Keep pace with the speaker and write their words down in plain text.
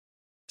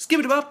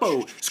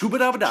Skibba-da-bop-bo,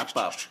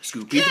 scuba-da-ba-da-bop,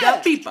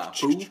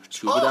 scoop-beep-a-da-beep-bop-boo,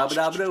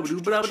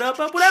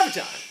 scuba-da-ba-da-ba-da-ba-da-ba, whatever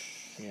time.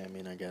 Yeah, I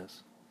mean, I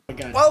guess.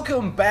 Okay.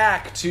 Welcome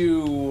back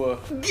to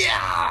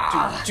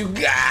Gah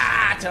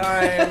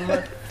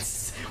time.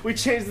 We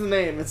changed the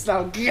name. It's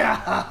now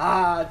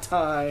Gah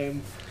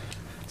time.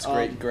 It's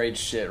great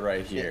shit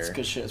right here. Yeah, it's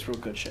good shit. It's real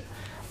good shit.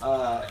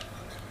 We're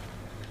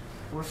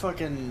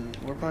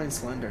playing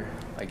Slender.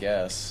 I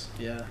guess.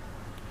 Yeah.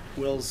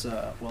 Will's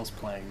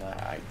playing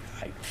that.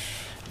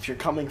 If you're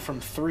coming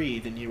from 3,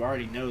 then you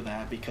already know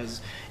that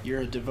because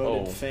you're a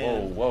devoted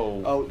fan.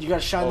 Whoa. Oh, you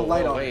gotta shine the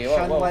light on it.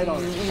 Shine the light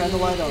on it. Shine the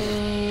light on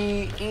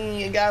it.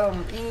 You got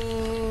him.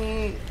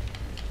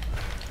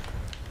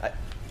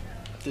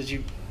 Did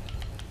you...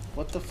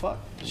 What the fuck?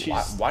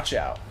 Watch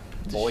out,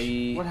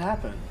 boy. What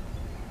happened?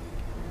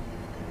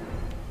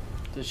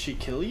 Did she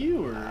kill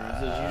you, or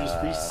did you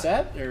just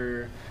reset,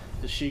 or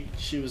did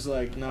she was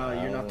like, no,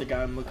 you're not the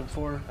guy I'm looking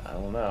for? I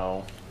don't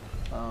know.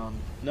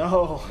 No.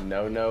 No.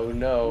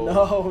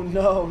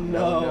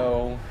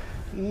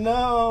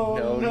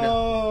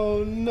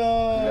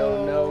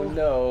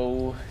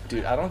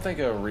 Dude, I don't think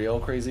a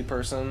real crazy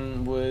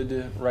person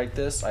would write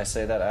this. I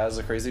say that as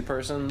a crazy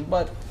person,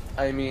 but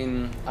I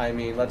mean,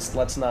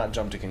 let's not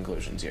jump to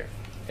conclusions here.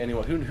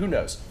 Anyone, who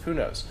knows? Who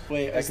knows?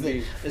 Wait,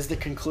 is the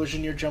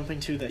conclusion you're jumping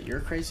to that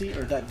you're crazy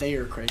or that they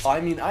are crazy? I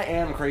mean, I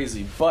am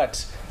crazy,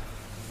 but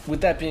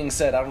with that being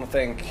said, I don't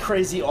think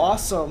crazy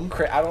awesome.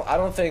 I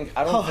don't think.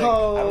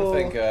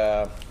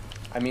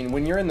 I mean,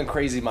 when you're in the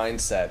crazy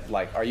mindset,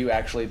 like, are you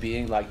actually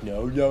being like,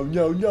 no,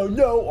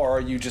 or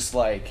are you just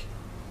like,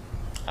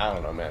 I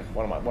don't know, man.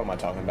 What am I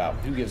talking about?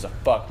 Who gives a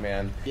fuck,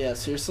 man? Yeah,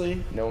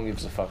 seriously. No one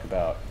gives a fuck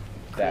about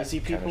crazy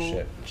that people. Kind of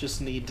shit.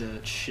 Just need to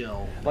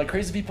chill. Like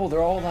crazy people,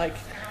 they're all like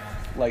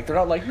they're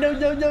not like no.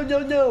 They're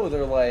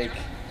like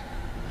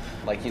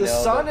you know. The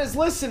sun is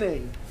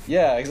listening.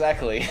 Yeah,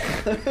 exactly.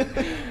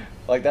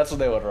 Like, that's what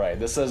they would write.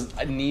 This says,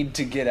 I need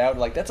to get out.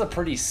 Like, that's a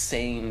pretty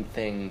sane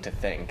thing to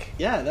think.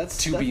 Yeah,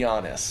 to be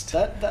honest.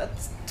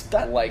 That's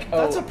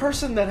a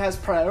person that has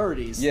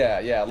priorities.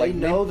 Yeah. Like, they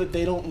know that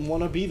they don't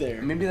want to be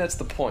there. Maybe that's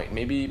the point.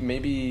 Maybe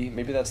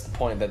that's the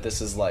point, that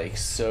this is, like,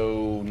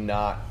 so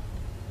not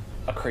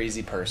a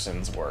crazy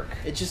person's work.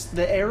 It just,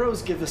 the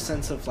arrows give a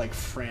sense of, like,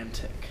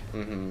 frantic.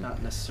 Mm-hmm.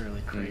 Not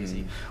necessarily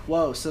crazy. Mm-hmm.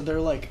 Whoa, so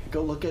they're, like,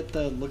 go look at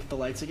the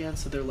lights again.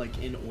 So they're,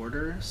 like, in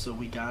order. So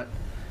we got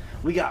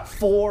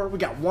 4. We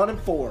got 1 and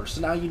 4.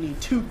 So now you need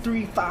 2,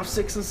 3, 5,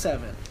 6, and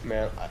 7.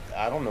 Man,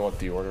 I don't know what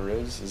the order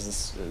is.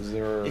 Is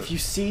there? If you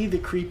see the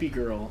creepy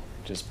girl,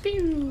 just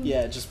pew.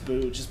 Yeah, just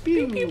boo. Just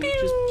pew. Pew, pew,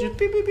 pew. Just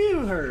pew pew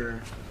pew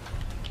her.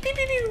 Pew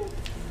pew pew.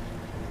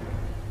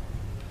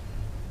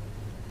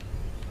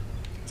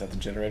 Is that the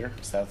generator?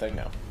 Is that a thing?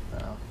 No.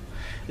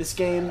 This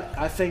game,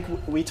 I think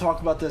we talk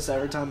about this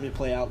every time we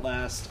play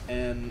Outlast,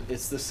 and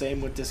it's the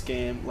same with this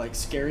game. Like,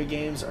 scary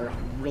games are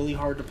really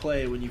hard to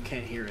play when you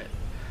can't hear it.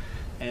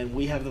 And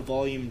we have the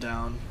volume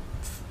down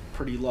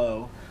pretty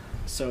low,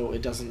 so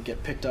it doesn't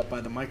get picked up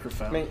by the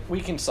microphone. I mean, we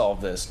can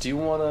solve this. Do you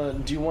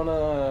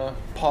wanna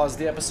pause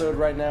the episode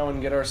right now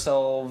and get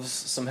ourselves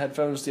some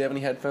headphones? Do you have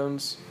any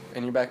headphones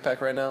in your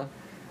backpack right now?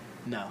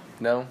 No.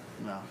 No?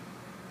 No.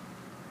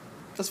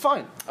 That's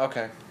fine.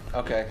 Okay,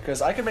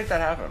 because I can make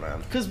that happen,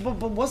 man.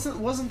 But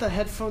wasn't the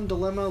headphone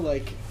dilemma,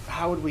 like,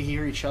 how would we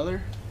hear each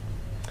other?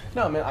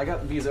 No, man, I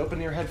got these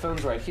open-ear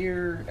headphones right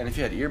here, and if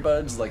you had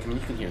earbuds, like, I mean,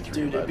 you can hear through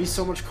Dude, earbuds. it'd be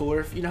so much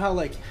cooler if, you know how,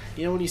 like,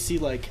 you know when you see,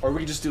 like... Or we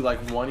could just do,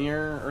 like, one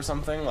ear or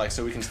something, like,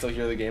 so we can still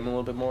hear the game a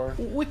little bit more.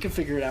 We can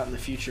figure it out in the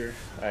future.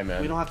 Hey,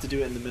 man. We don't have to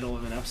do it in the middle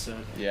of an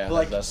episode. Yeah, but,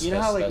 like, that's you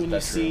know how, like, when you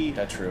that's see...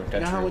 That's true.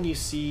 You know how when you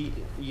see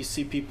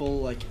people,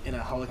 like, in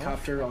a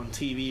helicopter on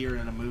TV or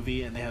in a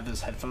movie, and they have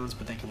those headphones,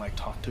 but they can, like,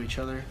 talk to each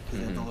other, because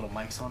they have the little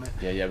mics on it?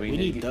 Yeah, we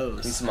need those.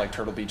 We need some, like,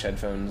 Turtle Beach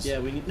headphones. Yeah,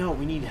 we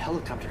need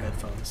helicopter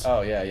headphones.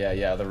 Oh,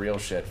 yeah, the real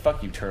shit.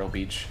 Fuck you, Turtle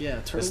Beach. Yeah,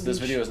 Turtle Beach. This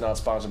video is not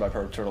sponsored by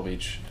Turtle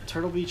Beach.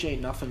 Turtle Beach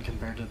ain't nothing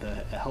compared to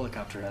the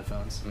helicopter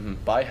headphones. Mm-hmm.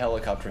 Buy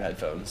helicopter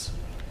headphones.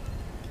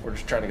 We're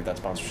just trying to get that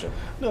sponsorship.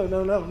 No.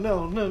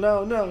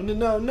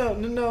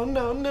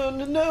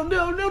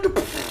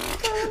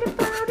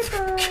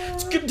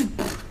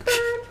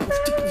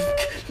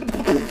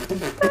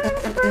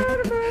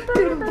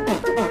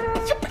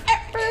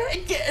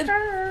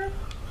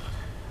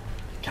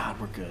 God,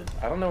 we're good.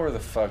 I don't know where the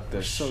fuck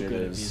this so shit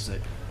good is. At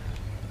music.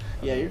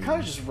 Yeah, you're kind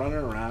of just running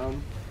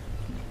around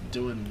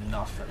doing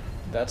nothing.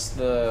 That's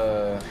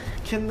the...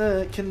 Can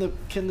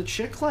the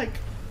chick like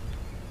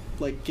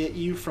get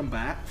you from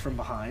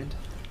behind?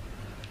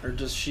 Or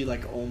does she,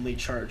 like, only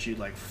charge you,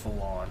 like, full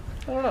on?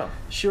 I don't know.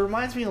 She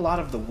reminds me a lot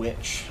of the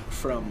witch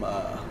from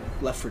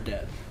Left 4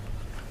 Dead,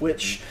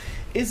 which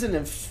is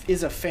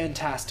a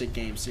fantastic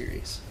game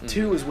series.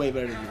 2 is way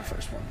better than the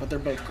first one, but they're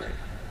both great.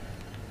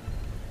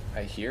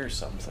 I hear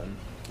something.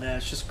 Yeah,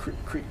 it's just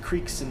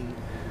creaks and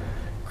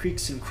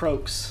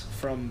croaks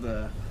from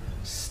the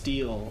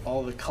steel,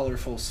 all the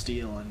colorful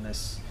steel in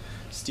this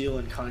steel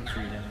and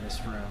concrete in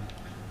this room.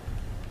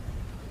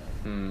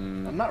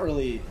 I'm not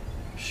really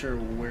sure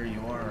where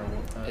you are.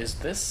 Is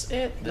this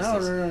it?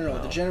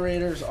 No. The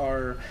generators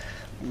are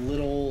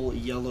little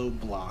yellow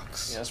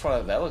blocks. Yeah, that's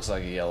what that looks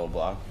like, a yellow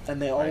block.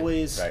 And they Right-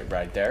 always...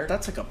 right there.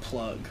 That's like a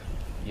plug.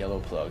 Yellow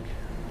plug.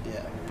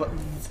 Yeah, but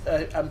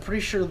I'm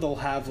pretty sure they'll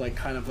have like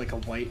kind of like a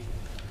white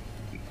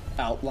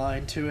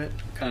outline to it,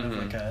 kind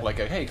of like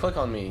a hey, click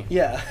on me.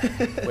 yeah.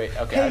 Wait,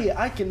 okay. Hey,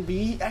 I can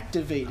be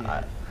activated.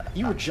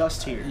 You were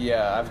just here.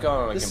 Yeah, I've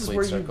gone on a This is complete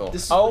where you- circle.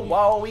 this is Oh,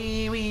 where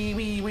you-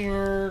 wow,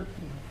 we're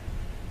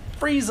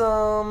freeze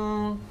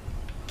 'em.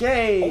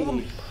 Gay. Hold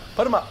 'em.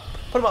 Put 'em up.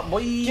 Put 'em up,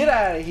 boy. Get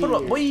out of here. Put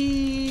 'em up, boy.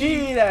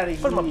 Get out of here.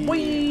 Put 'em up,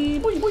 boy.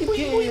 Boy, boy, boy,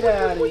 Get boy,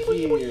 out boy, of boy,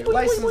 here. boy, boy,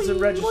 License boy, and boy,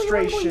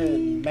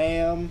 registration,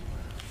 ma'am.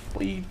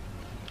 Boy,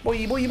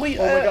 boy, boy, boy.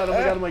 Oh my god, oh my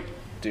god, I'm like,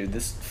 Dude,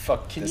 this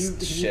fuck Can this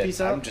you shit. peace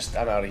out?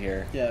 I'm out of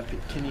here. yeah,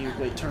 can you,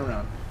 wait, turn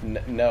around.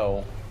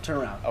 No. Turn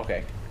around.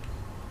 Okay.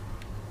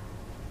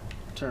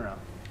 Turn around.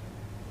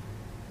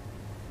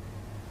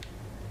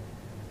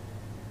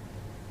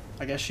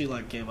 I guess she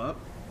like gave up.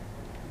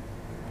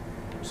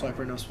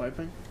 Swiper, no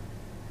swiping.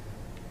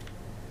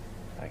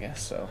 I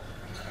guess so.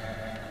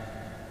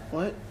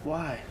 What?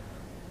 Why?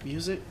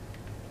 Music?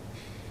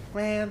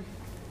 Man.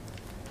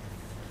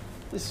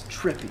 This is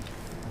trippy.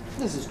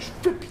 This is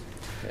trippy.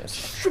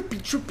 Yes. Trippy,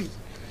 trippy.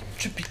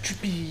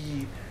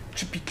 Trippy.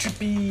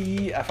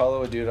 I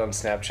follow a dude on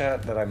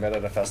Snapchat that I met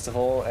at a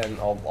festival, and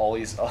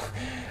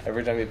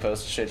every time he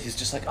posts shit, he's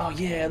just like, "Oh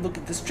yeah, look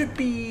at this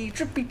trippy.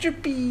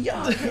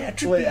 Oh yeah,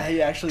 trippy." Wait,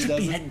 he actually trippy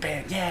does it?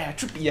 headband. Yeah,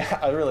 trippy. Yeah,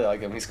 I really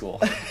like him. He's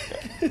cool.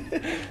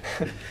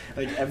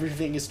 Like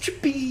everything is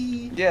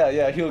trippy.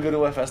 yeah. He'll go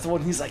to a festival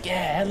and he's like,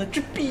 "Yeah, hella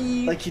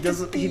trippy." Like he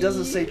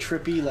doesn't say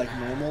trippy like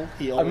normal.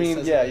 He I always mean,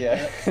 says yeah, it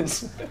like yeah.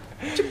 that.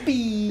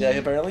 Trippy. Yeah,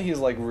 apparently he's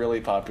like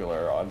really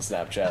popular on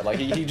Snapchat. Like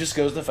he just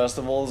goes to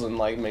festivals and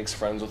like makes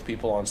friends with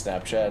people on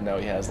Snapchat, and now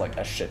he has like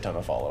a shit ton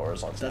of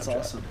followers on Snapchat. That's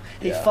awesome.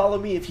 Hey, Yeah. follow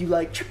me if you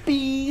like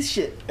trippy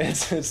shit.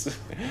 It's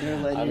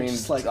And you're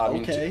just like,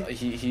 okay.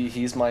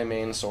 he's my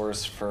main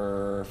source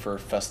for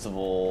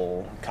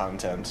festival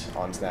content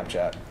on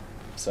Snapchat.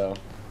 So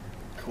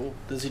Cool.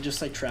 Does he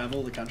just like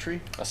travel the country?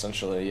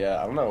 essentially,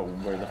 yeah, I don't know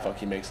where the fuck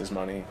he makes his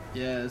money.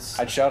 Yeah. It's...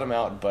 I'd shout him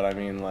out, but I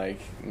mean, like,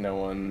 no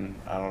one,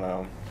 I don't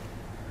know.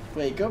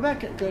 Wait, go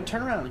back. Go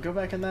turn around. Go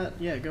back in that.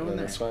 Yeah, go in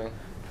there. That's fine.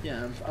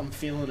 Yeah, I'm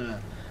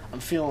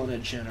feeling a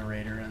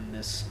generator in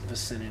this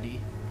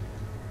vicinity.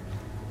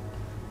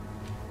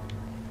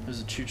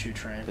 There's a choo-choo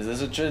train. Is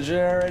this a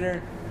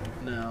generator?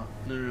 No,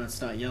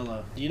 it's not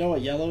yellow. Do you know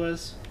what yellow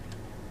is?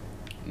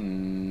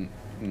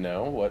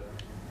 No. What?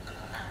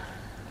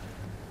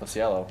 What's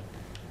yellow?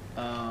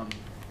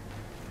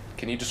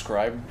 Can you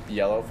describe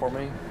yellow for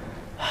me?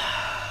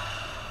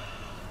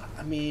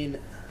 I mean,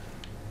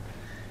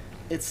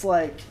 it's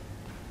like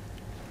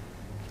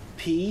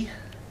pee,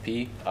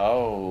 Pee?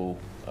 Oh.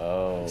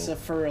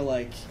 except for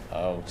like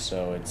Oh,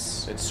 so it's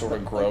sort of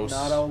like gross.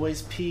 not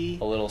always pee.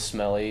 A little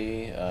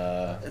smelly.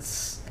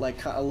 It's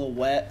like a little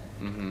wet.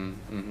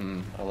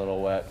 A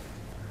little wet.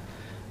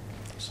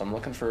 So I'm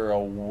looking for a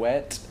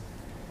wet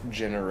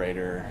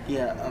generator.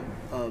 Yeah,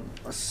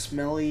 a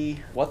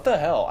smelly. What the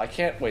hell? I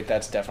can't. Wait,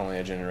 that's definitely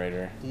a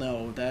generator.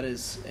 No, that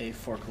is a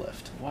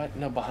forklift. What?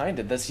 No, behind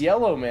it. That's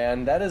yellow,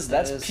 man. That's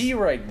pee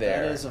right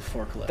there. That is a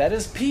forklift. That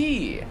is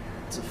pee.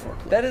 It's a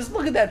forklift. That is.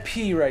 Look at that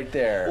pee right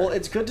there. Well,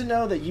 it's good to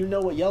know that you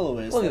know what yellow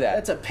is. Look at that.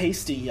 That's a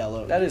pasty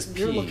yellow. That is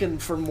You're pee. looking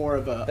for more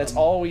of a. That's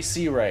all we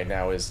see right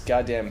now is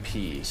goddamn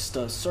pee. Just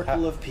a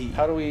circle of pee.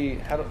 How do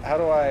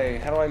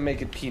I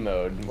make it pee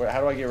mode?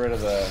 How do I get rid of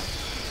the?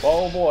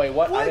 Oh boy,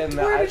 what? What?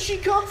 Where did she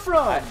come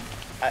from?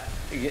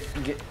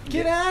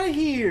 Get out of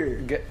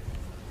here!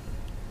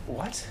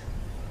 What?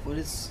 What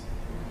is?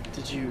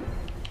 Did you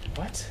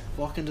What?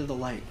 walk into the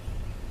light?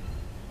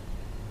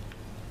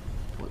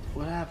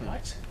 What happened?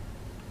 What?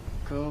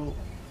 Go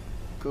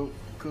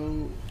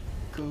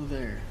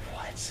there.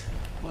 What?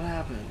 What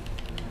happened?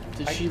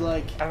 Did she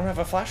like? I don't have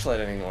a flashlight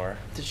anymore.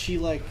 Did she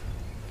like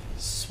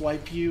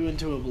swipe you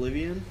into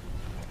oblivion?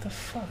 What the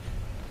fuck?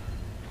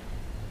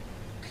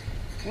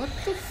 What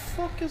the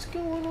fuck is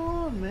going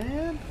on,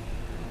 man?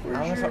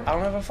 I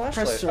don't have a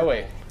flashlight. circle. Oh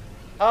wait.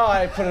 Oh,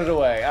 I put it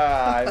away.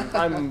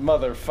 I'm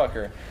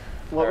motherfucker.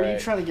 What were you Alright.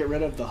 trying to get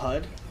rid of? The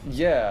HUD?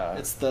 Yeah.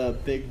 It's the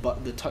big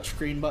button, the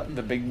touchscreen button.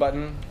 the big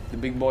button, the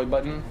big boy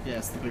button. Yeah,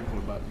 it's the big boy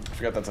button. I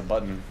forgot that's a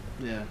button.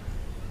 Yeah,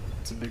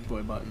 it's a big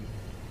boy button.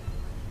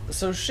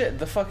 So shit,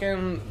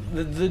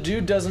 the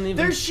dude doesn't even.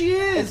 There she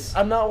is.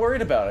 I'm not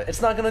worried about it.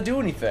 It's not gonna do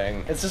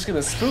anything. It's just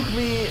gonna spook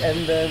me,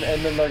 and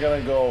then they're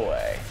gonna go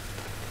away.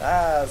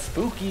 Ah,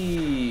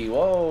 spooky!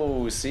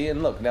 Whoa, see,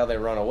 and look, now they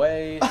run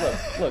away.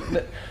 Look,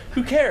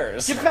 who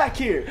cares? Get back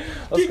here!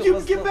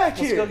 Get back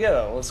here!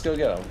 Let's go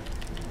get him.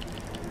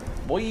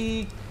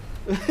 Boy,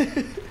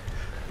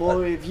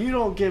 Boy, if you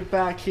don't get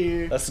back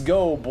here, let's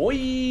go, boy.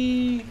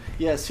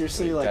 yeah,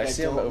 seriously, Wait, like did I I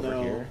see him don't over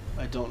know. here?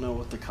 I don't know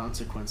what the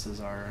consequences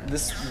are.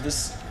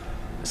 This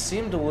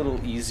seemed a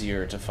little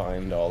easier to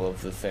find all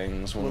of the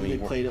things when we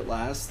were- played it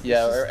last.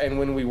 Yeah, and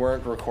when we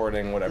weren't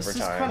recording whatever This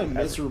is time. kind of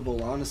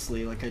miserable,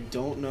 honestly. Like I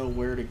don't know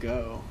where to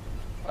go.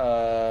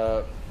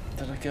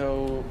 Did I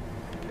go?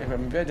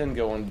 Maybe I didn't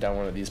go down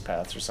one of these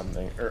paths or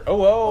something. Or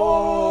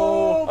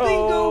oh,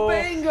 Bingo,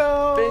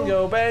 bango.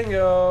 Bingo,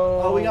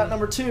 bango. Oh, we got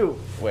number 2.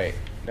 Wait,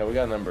 no, we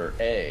got number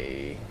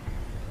A.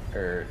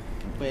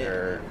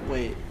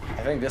 Wait.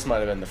 I think this might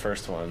have been the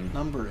first one.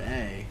 Number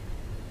A.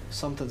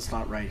 Something's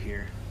not right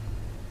here.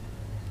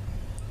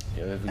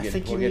 Yeah, I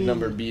think we'll you get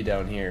number mean- B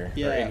down here. Or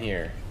Yeah. in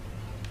here.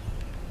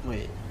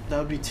 Wait, that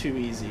would be too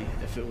easy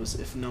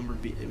if number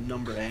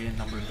A and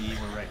number B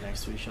were right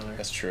next to each other.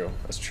 That's true.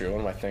 That's true.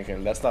 What am I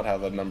thinking? That's not how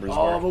the numbers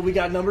Oh, work. but we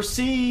got number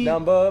C.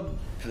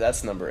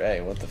 That's number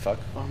A. What the fuck?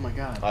 Oh my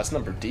god. Oh, it's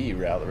number D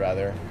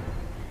rather.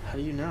 How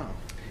do you know?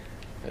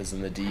 It was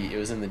in the D. It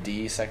was in the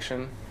D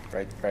section.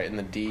 Right in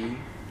the D.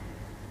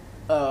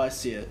 Oh, I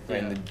see it.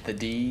 Right Yeah. in the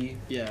D.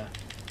 Yeah.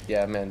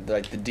 Yeah, man,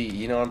 like the D.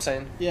 You know what I'm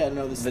saying? Yeah,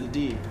 no, this is the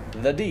D.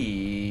 The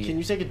D. Can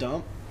you take a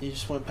dump? You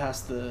just went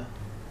past the...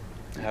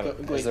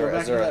 Is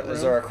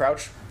there a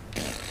crouch?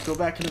 Go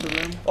back into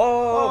the room.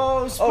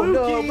 Oh, spooky! Oh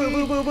no! Boo,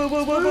 boo, boo, boo, boo,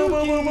 boo, boo, boo, boo,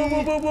 boo,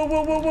 boo, boo,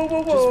 boo, boo, boo,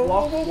 boo, Just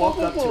walk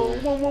up to her.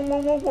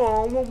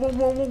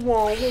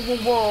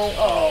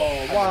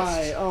 Oh,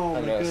 why? Oh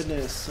I my missed.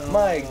 goodness. Oh,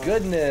 My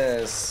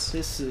goodness.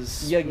 This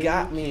is You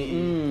got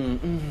me.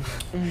 spooky.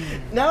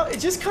 Now it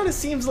just kind of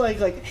seems like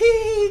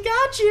he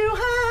got you.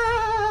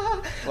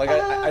 Ha, Like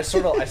I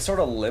sort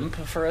of limp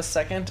for a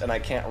second and I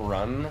can't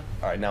run.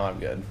 All right, now I'm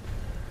good.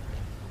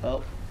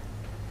 Well,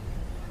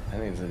 I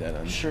think it's a dead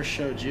end. sure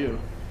showed you.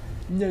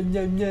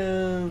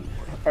 No.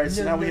 All right,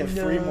 so now we have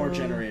 3 No. more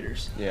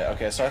generators. Yeah.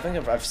 Okay. So I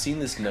think I've seen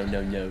this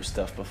no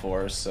stuff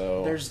before.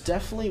 So There's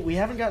definitely we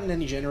haven't gotten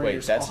any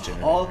generators. Wait, that's a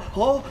generator.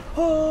 Oh.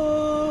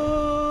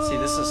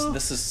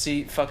 See,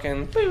 see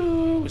fucking.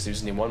 Boo. So you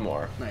just need one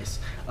more. Nice.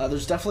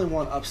 There's definitely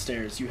one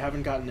upstairs. You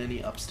haven't gotten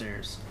any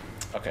upstairs.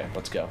 Okay,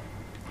 let's go.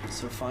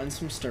 So find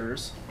some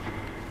stirs.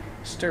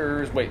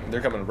 Stirs. Wait,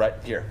 they're coming right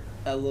here.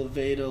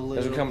 Elevate a They're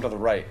little. coming to the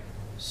right.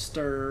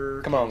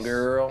 Stir. Come on,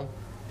 girl.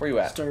 Where you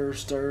at?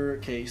 Stir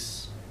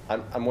case.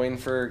 I'm waiting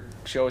for.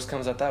 She always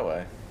comes out that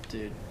way.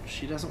 Dude,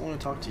 she doesn't want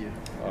to talk to you.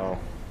 Oh.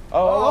 You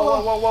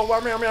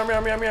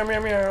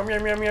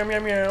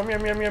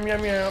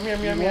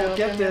won't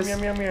get this.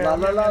 La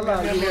la la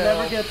la. You will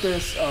never get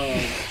this. Oh,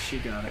 she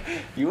got it.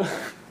 You.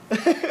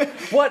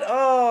 What?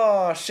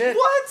 Oh shit.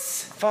 What?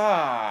 Fuck.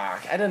 I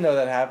didn't know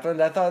that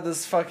happened. I thought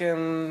this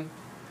fucking.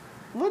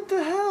 What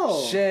the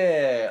hell?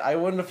 Shit. I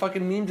wouldn't have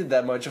fucking memed it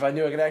that much if I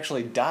knew I could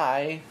actually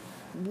die.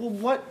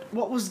 Well,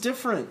 what was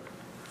different?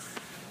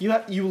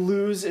 You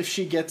lose if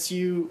she gets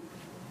you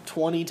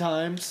 20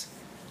 times.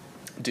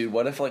 Dude,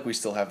 what if like we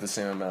still have the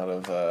same amount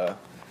of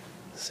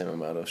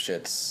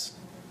shits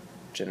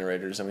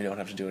generators and we don't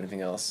have to do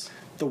anything else?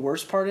 The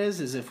worst part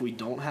is if we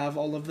don't have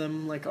all of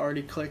them like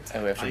already clicked.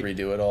 And we have to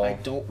redo it all. I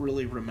don't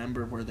really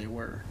remember where they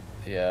were.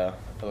 Yeah,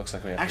 it looks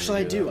like we have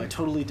Actually, to I redo do. them. I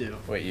totally do.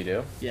 Wait, you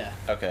do? Yeah.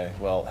 Okay,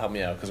 well, help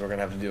me out because we're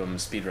gonna have to do them in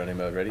speedrunning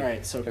mode. Ready? All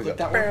right. So Here we click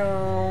go. that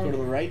one. Go to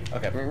the right.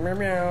 Okay.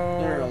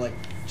 No, like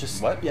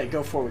just What? Yeah,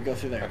 go forward. Go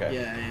through there. Okay.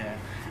 Yeah.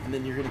 And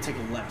then you're gonna take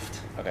a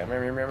left. Okay.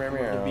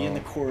 It'll be in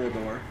the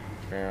corridor.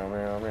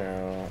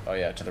 Oh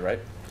yeah, to the right.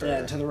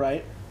 Yeah, to the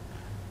right.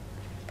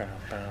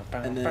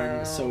 And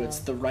then so it's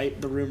the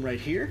room right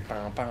here.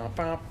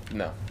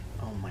 No.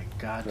 Oh my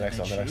God! The Did next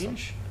they one, the next one.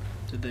 change?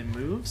 Did they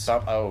move?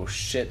 Stop. Oh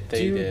shit,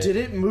 they Dude, did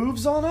it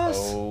moves on us?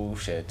 Oh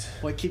shit.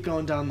 Wait, keep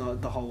going down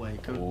the hallway.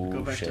 Go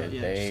Oh back shit. to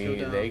just go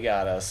down. They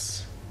got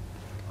us.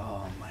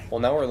 Oh my.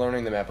 Well, now we're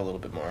learning the map a little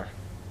bit more.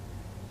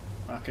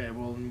 Okay,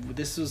 well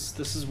this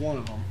is one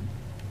of them.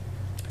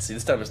 See,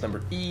 this time it's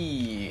number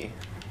E.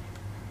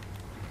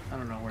 I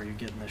don't know where you're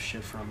getting this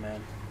shit from,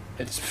 man.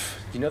 It's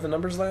you know the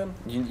numbers land.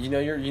 You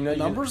know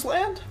Numbers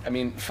land? I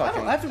mean,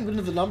 fucking. I haven't been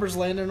to the numbers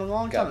land in a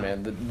long God,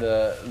 time.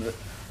 man,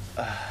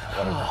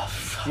 whatever.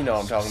 You know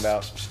what I'm talking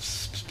about.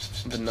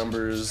 The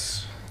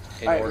numbers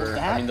in Alright, order.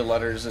 well, I mean the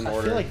letters in I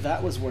order. feel like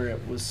that was where it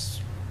was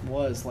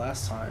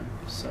last time.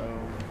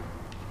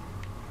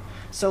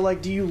 So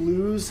like, do you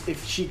lose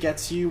if she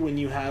gets you when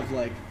you have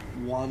like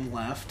one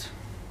left?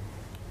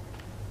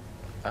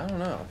 I don't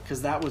know.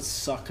 Because that would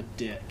suck a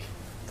dick.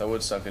 That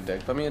would suck a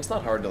dick. But I mean, it's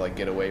not hard to like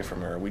get away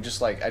from her. We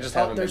just like I just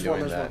haven't been there's doing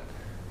one, there's that. one.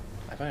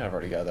 I might have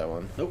already got that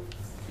one. Nope.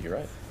 You're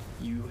right.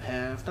 You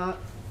have not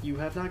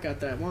got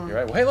that one. You're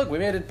right. Well, hey, look, we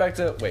made it back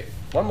to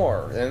one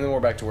more, and then we're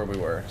back to where we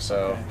were.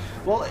 So. Okay.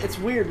 Well, it's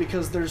weird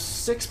because there's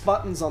 6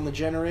 buttons on the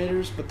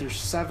generators, but there's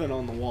 7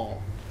 on the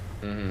wall.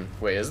 Mm-hmm.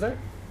 Wait, is there?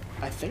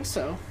 I think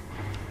so.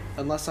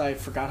 Unless I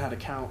forgot how to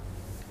count.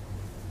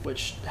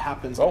 Which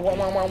happens. Oh,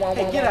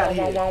 Hey, get out of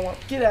here. here.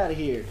 Get out of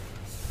here.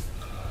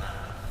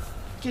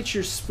 Get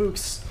your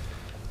spooks.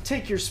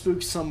 Take your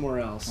spooks somewhere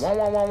else. I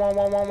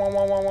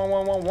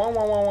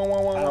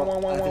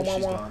think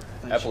she's gone.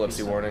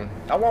 Epilepsy warning.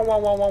 Look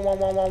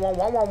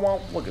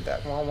at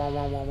that.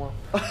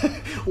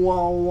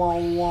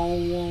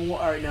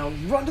 Alright, now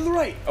run to the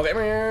right. Okay.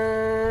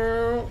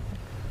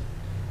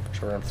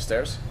 Should we run up the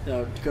stairs?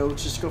 No,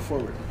 just go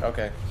forward.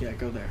 Okay. Yeah,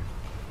 go there.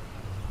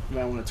 You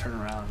might want to turn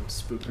around and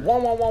spook her. Get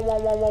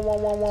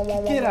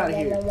Get out of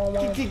here.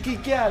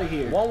 Get out of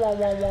here.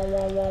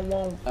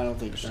 I don't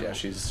think so. Yeah,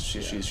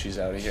 she's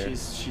out of here.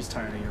 She's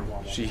tired of your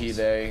wall. She, he,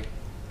 they.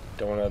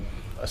 Don't want to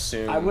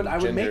assume I would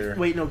gender. make.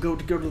 Wait, no. Go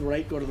to the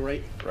right. Go to the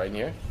right. Right in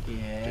here.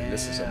 Yeah. Dude,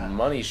 this is a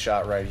money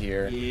shot right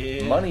here.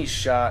 Yeah. Money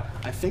shot.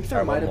 I think there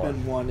Alright, might have one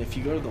been one if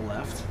you go to the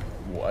left.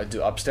 What,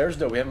 upstairs?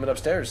 No, we haven't been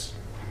upstairs.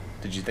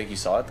 Did you think you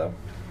saw it though?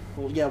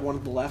 Well, yeah, one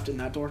to the left in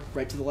that door.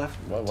 Right to the left.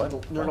 What? To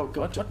the, no, What?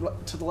 go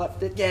What? to the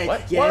left. Yeah,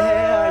 What? yeah. What?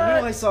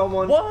 I knew I saw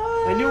one.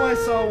 What? I knew I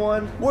saw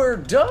one. We're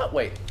done.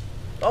 Wait.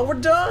 Oh, we're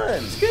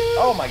done.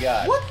 Oh my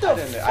god. What the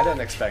I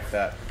didn't expect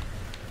that.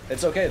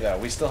 It's okay though.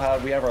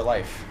 We have our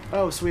life.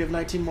 Oh, so we have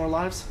 19 more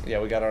lives?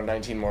 Yeah, we got our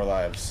 19 more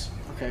lives.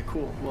 Okay,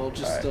 cool. We'll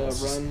just Alright,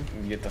 let's run.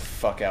 just get the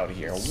fuck out of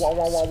here. Wah,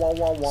 wah, wah, wah,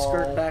 wah, wah.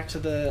 Skirt back to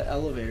the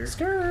elevator.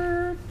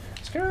 Skirt.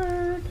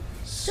 Skirt.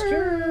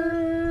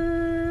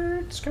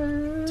 Skirt.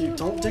 Skirt. Dude,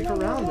 don't dick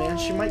around, man.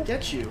 She might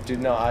get you. Dude,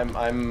 no,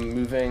 I'm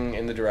moving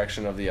in the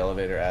direction of the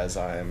elevator as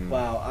I'm.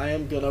 Wow, I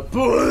am gonna.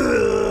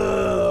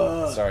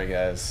 Sorry,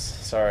 guys.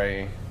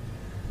 Sorry.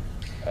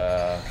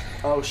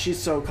 Oh,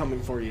 she's so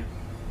coming for you.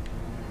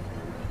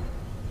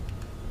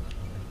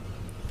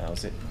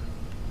 How's it?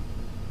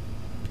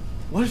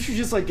 What if she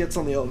just like gets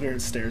on the elevator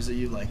and stares at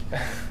you like,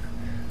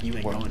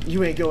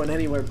 you ain't going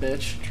anywhere,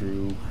 bitch.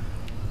 True.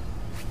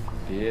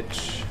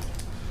 Bitch.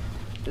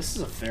 This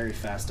is a very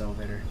fast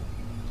elevator.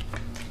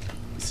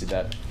 See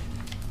that?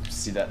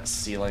 See that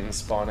ceiling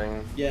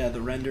spawning? Yeah, the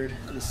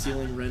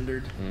ceiling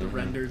rendered, the Mhm.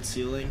 rendered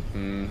ceiling.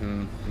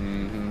 Mm-hmm.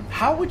 Mm-hmm.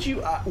 How would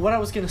you? What I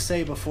was gonna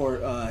say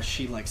before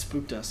she like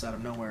spooked us out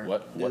of nowhere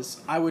What?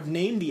 is I would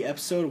name the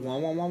episode "Wah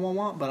Wah Wah Wah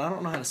Wah," but I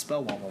don't know how to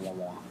spell "Wah Wah Wah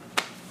Wah."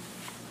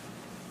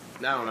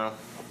 I don't know.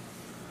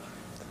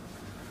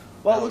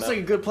 Well, I it don't looks know. like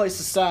a good place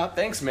to stop.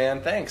 Thanks,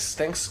 man.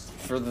 Thanks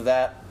for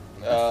that.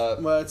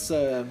 Well, it's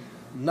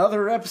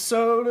another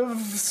episode of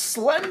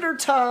Slender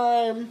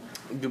time.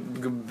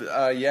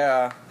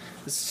 Yeah.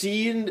 See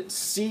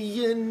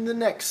you in the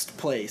next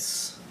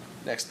place.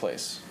 Next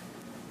place.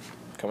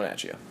 Coming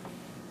at you.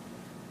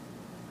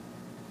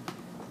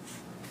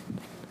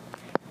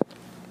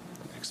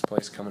 Next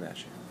place coming at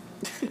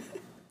you.